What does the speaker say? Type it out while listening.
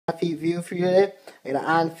on-feet view for you today. I got an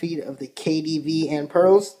on-feet of the KDV and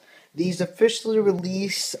Pearls. These officially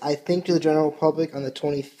release, I think, to the general public on the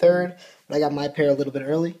 23rd, but I got my pair a little bit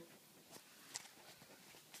early.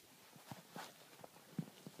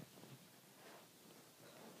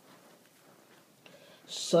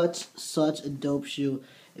 Such a dope shoe.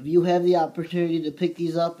 If you have the opportunity to pick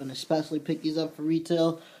these up, and especially pick these up for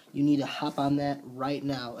retail, you need to hop on that right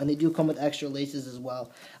now. And they do come with extra laces as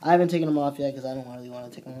well. I haven't taken them off yet because I don't really want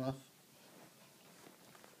to take them off.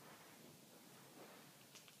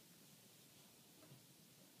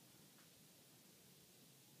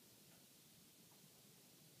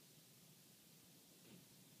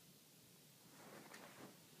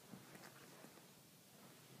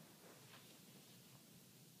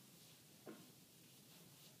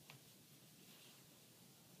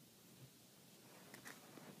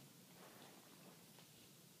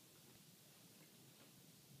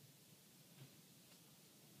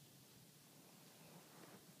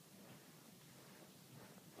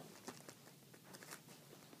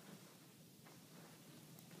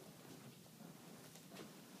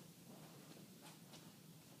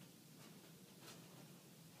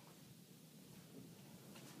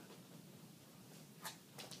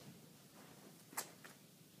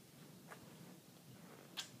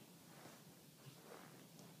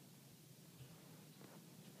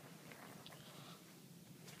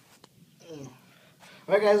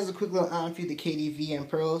 Alright guys, this is a quick little on-feed the KDV and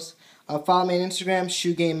Pearls. Follow me on Instagram,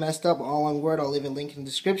 Shoe Game Messed Up, all one word. I'll leave a link in the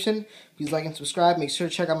description. Please like and subscribe. Make sure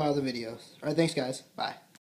to check out my other videos. Alright, thanks guys. Bye.